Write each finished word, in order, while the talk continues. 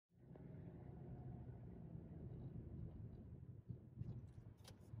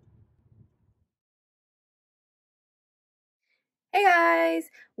Hey guys,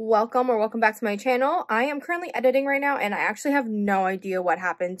 welcome back to my channel. I am currently editing right now and I actually have no idea what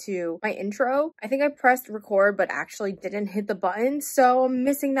happened to my intro. I think I pressed record but actually didn't hit the button, so I'm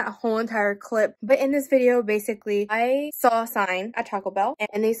missing that whole entire clip. But in this video, basically, I saw a sign at Taco Bell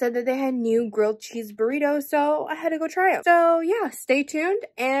and they said that they had new grilled cheese burritos, so I had to go try them. So yeah, stay tuned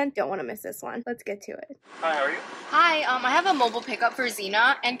and don't want to miss this one. Let's get to it. Hi, how are you? Hi, I have a mobile pickup for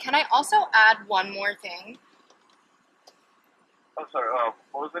Xena, and can I also add one more thing? I'm sorry,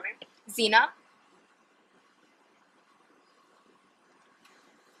 what was the name? Xena.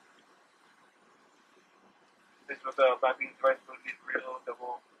 This was the black beans rice burrito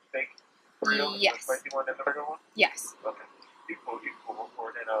double steak burrito? Yes. The spicy one and the regular one? Yes. Okay. You can go for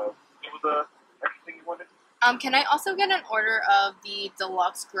it. And what was the extra thing you wanted? Can I also get an order of the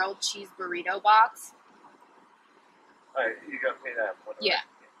deluxe grilled cheese burrito box? Alright, you gotta pay that one. Yeah.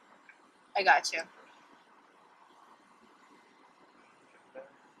 I got you.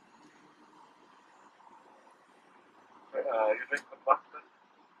 You drink the box then?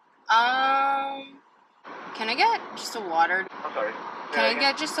 Can I get just a water? I'm sorry. Can I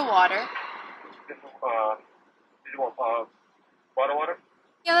get just a water? Did you want bottled water?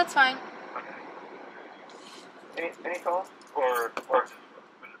 Yeah, that's fine. Okay. Any sauce? Or just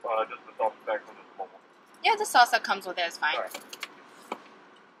the sauce back from the mobile? Yeah, the sauce that comes with it is fine. Alright.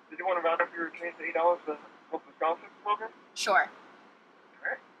 Did you want to round up your change to $8 for the scholarship program? Sure.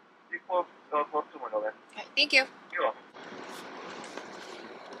 Alright. You close the window then. Okay, thank you. You're welcome.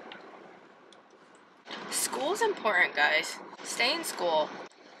 School's important, guys. Stay in school.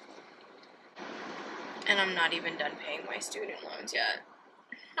 And I'm not even done paying my student loans yet.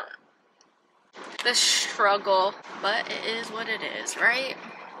 The struggle, but it is what it is, right?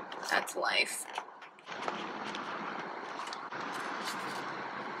 That's life.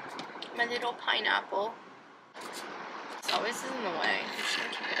 My little pineapple. It's always in the way. I'm just gonna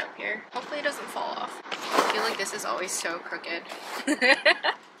keep it up here. Hopefully it doesn't fall off. I feel like this is always so crooked.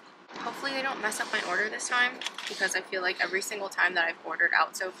 Hopefully they don't mess up my order this time, because I feel like every single time that I've ordered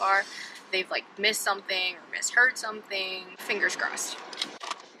out so far, they've like missed something or misheard something. Fingers crossed.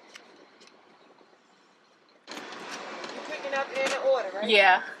 You're picking up in the order, right?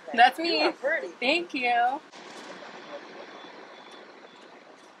 Yeah, that's me. You are pretty. Thank you. Yeah,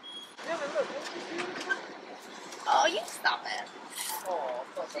 but look, what's this beautiful? Oh, you stop it. Oh,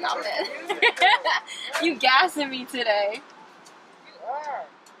 Stop it. You gassing me today. You are.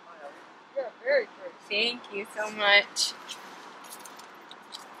 You're very pretty. Thank you so much.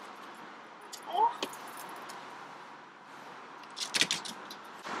 Oh.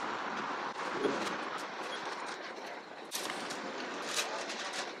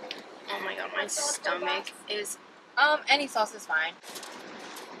 Oh my god, my stomach is... any sauce is fine.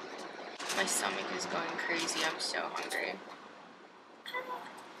 My stomach is going crazy. I'm so hungry. You're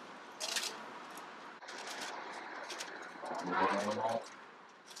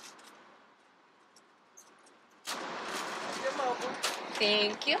mobile.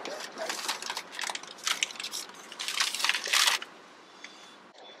 Thank you.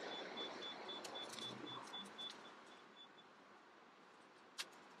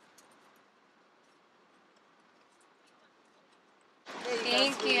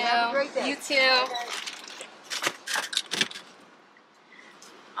 Thank you. Have a great day. You too.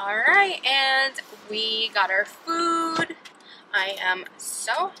 Alright, and we got our food. I am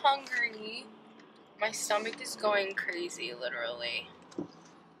so hungry. My stomach is going crazy, literally.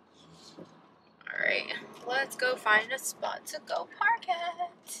 Alright, let's go find a spot to go park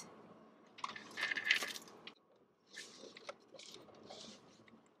at.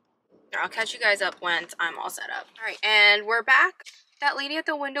 I'll catch you guys up once I'm all set up. Alright, and we're back. That lady at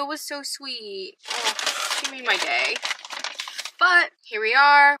the window was so sweet. Oh, she made my day. But here we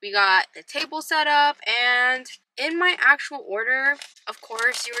are. We got the table set up, and in my actual order, of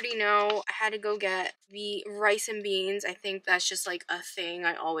course, you already know I had to go get the rice and beans. I think that's just like a thing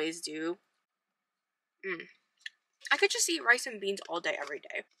I always do. I could just eat rice and beans all day, every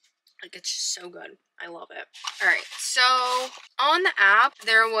day. Like, it's just so good. I love it. Alright, so on the app,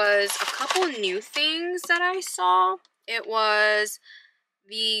 there was a couple new things that I saw. It was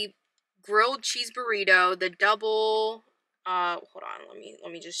the grilled cheese burrito, the double... hold on,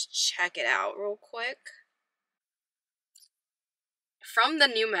 let me just check it out real quick. From the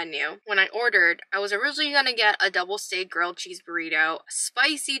new menu, when I ordered, I was originally gonna get a double steak grilled cheese burrito,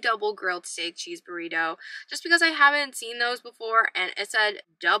 spicy double grilled steak cheese burrito, just because I haven't seen those before, and it said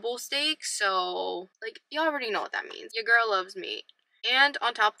double steak, so, like, you already know what that means. Your girl loves meat. And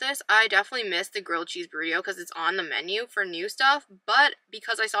on top of this, I definitely missed the grilled cheese burrito because it's on the menu for new stuff, but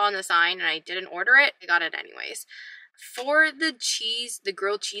because I saw on the sign and I didn't order it, I got it anyways. For the cheese, the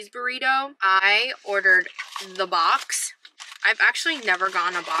grilled cheese burrito, I ordered the box. I've actually never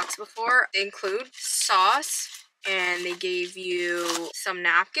gotten a box before. They include sauce, and they gave you some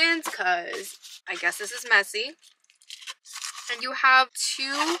napkins because I guess this is messy. And you have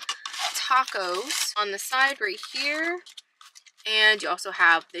 2 tacos on the side right here. And you also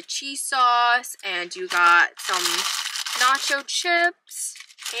have the cheese sauce, and you got some nacho chips.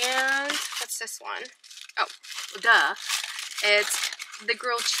 And what's this one? Oh, duh. It's the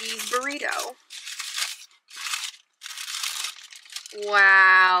grilled cheese burrito.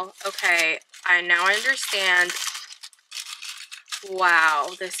 Wow. Okay, I now understand. Wow,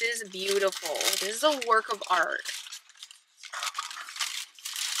 this is beautiful. This is a work of art.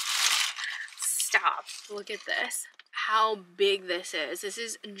 Stop. Look at this. How big this is. This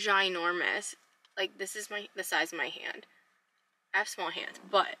is ginormous. Like, this is the size of my hand. I have small hands,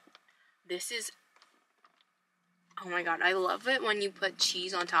 but this is, oh my god, I love it when you put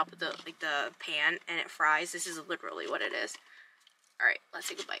cheese on top of the pan and it fries. This is literally what it is. All right, let's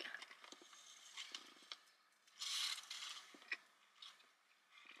take a bite.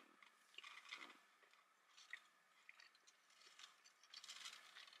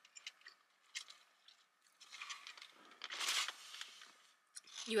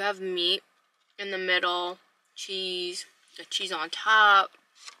 You have meat in the middle, cheese, the cheese on top,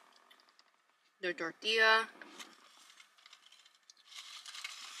 the tortilla.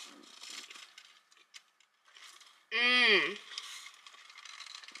 Mmm.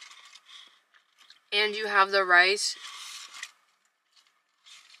 And you have the rice.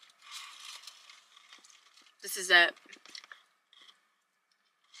 This is it.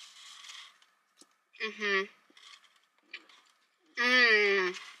 Mm-hmm.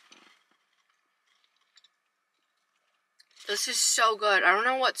 Mmm. This is so good. I don't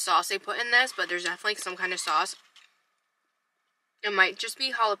know what sauce they put in this, but there's definitely some kind of sauce. It might just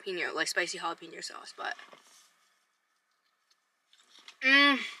be jalapeno, like spicy jalapeno sauce, but...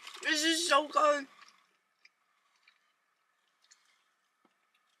 Mmm. This is so good.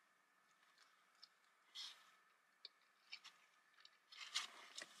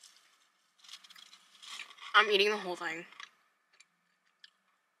 I'm eating the whole thing.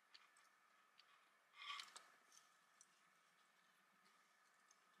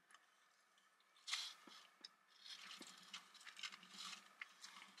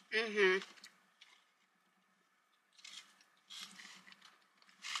 Mm-hmm.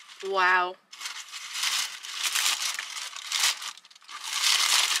 Wow.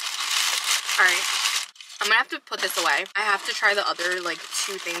 Alright. I'm gonna have to put this away. I have to try the other, like,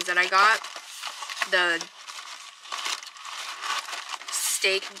 2 things that I got. The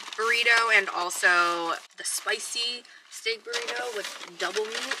steak burrito and also the spicy steak burrito with double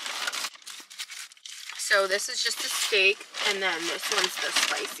meat. So this is just the steak, and then this one's the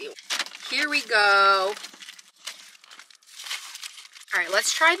spicy. Here we go. Alright,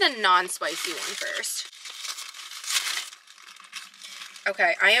 let's try the non-spicy one first.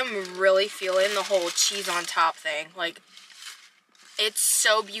 Okay, I am really feeling the whole cheese on top thing. Like, it's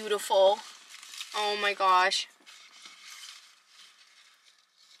so beautiful. Oh my gosh.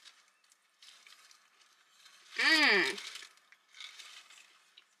 Mmm.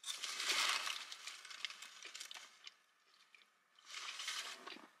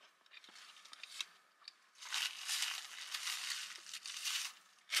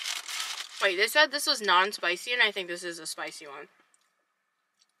 Wait, they said this was non-spicy, and I think this is a spicy one.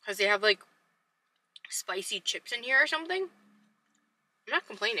 Because they have, like, spicy chips in here or something. I'm not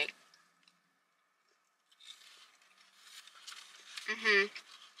complaining. Mm-hmm.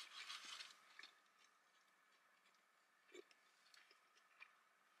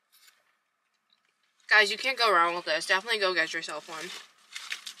 Guys, you can't go wrong with this. Definitely go get yourself one.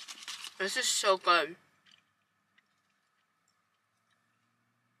 This is so good.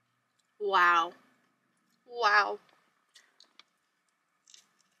 Wow. Wow.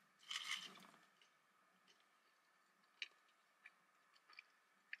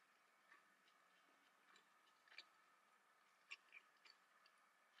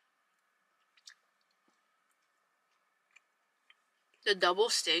 The double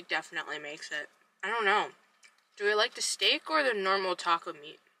steak definitely makes it. I don't know. Do I like the steak or the normal taco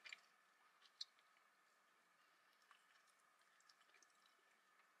meat?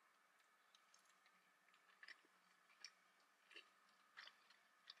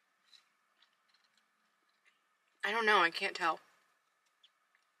 I don't know. I can't tell.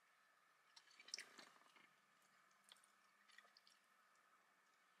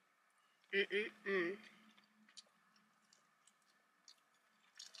 Mm-mm-mm.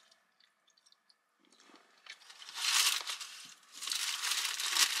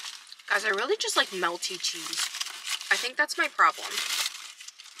 Guys, I really just like melty cheese. I think that's my problem.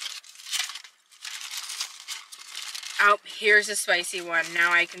 Oh, here's a spicy one.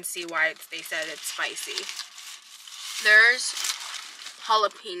 Now I can see why they said it's spicy. There's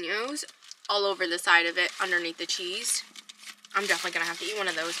jalapenos all over the side of it, underneath the cheese. I'm definitely gonna have to eat one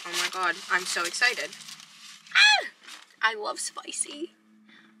of those. Oh my god, I'm so excited. Ah! I love spicy.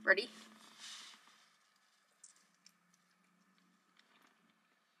 Ready?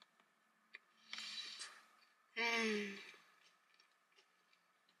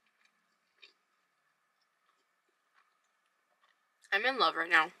 I'm in love right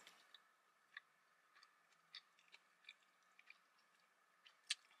now.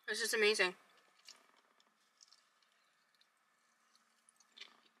 This is amazing.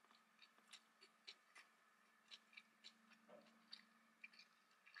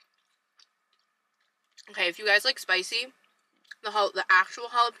 Okay, if you guys like spicy, the actual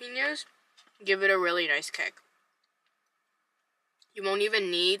jalapenos give it a really nice kick. You won't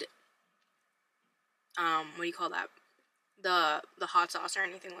even need what do you call that? The hot sauce or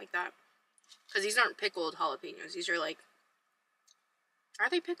anything like that. Because these aren't pickled jalapenos. These are like, are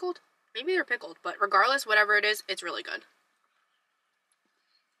they pickled? Maybe they're pickled, but regardless, whatever it is, it's really good.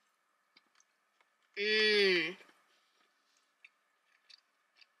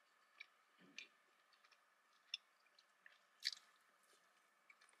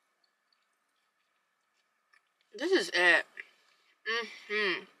 This is it.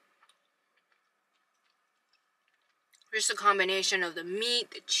 Just a combination of the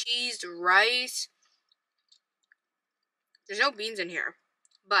meat, the cheese, the rice. There's no beans in here.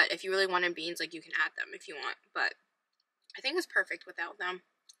 But if you really wanted beans, like, you can add them if you want. But I think it's perfect without them.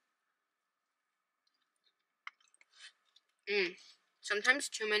 Sometimes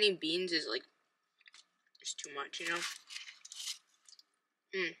too many beans is, like, just too much, you know?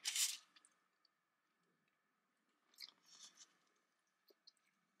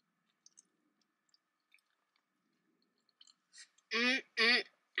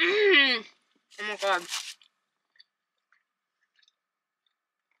 Oh my god.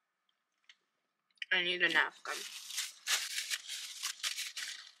 I need a napkin.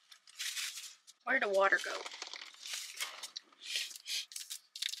 Where did the water go?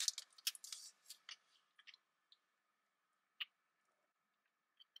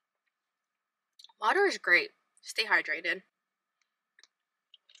 Water is great. Stay hydrated.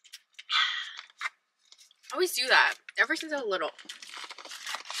 I always do that, ever since I was little.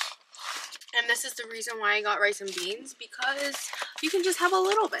 And this is the reason why I got rice and beans, because you can just have a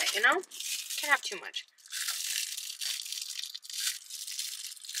little bit, you know? You can't have too much.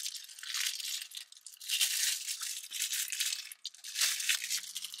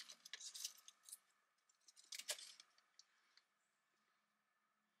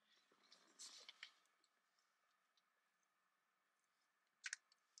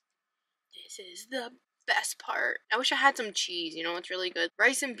 This is the best part. I wish I had some cheese, you know, it's really good.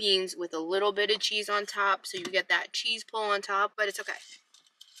 Rice and beans with a little bit of cheese on top, so you get that cheese pull on top, but it's okay.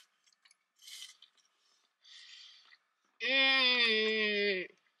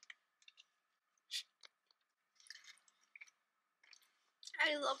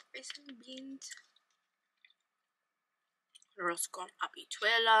 I love rice and beans. Arroz con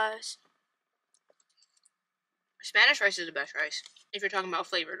habichuelas. Spanish rice is the best rice, if you're talking about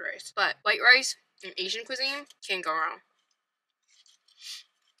flavored rice. But white rice in Asian cuisine, can't go wrong.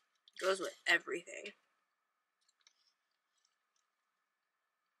 Goes with everything.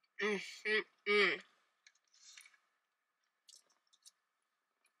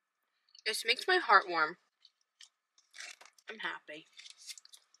 This makes my heart warm. I'm happy.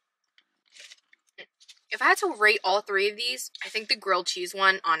 If I had to rate all three of these, I think the grilled cheese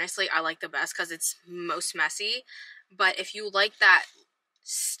one, honestly, I like the best because it's most messy. But if you like that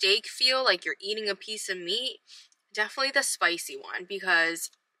steak feel, like you're eating a piece of meat, definitely the spicy one, because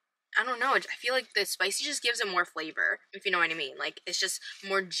I don't know, I feel like the spicy just gives it more flavor, if you know what I mean. Like, it's just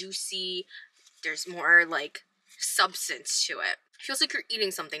more juicy. There's more, like, substance to it. It feels like you're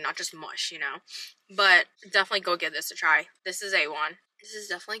eating something, not just mush, you know? But definitely go give this a try. This is A1. This is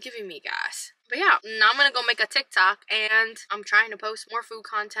definitely giving me gas. But yeah, now I'm gonna go make a TikTok, and I'm trying to post more food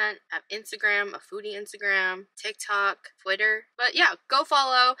content. I have Instagram, a foodie Instagram, TikTok, Twitter. But yeah, go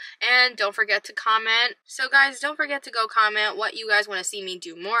follow, and don't forget to comment. So guys, don't forget to go comment what you guys want to see me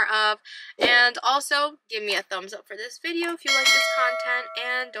do more of. And also, give me a thumbs up for this video if you like this content,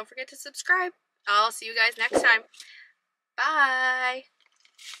 and don't forget to subscribe. I'll see you guys next time. Bye!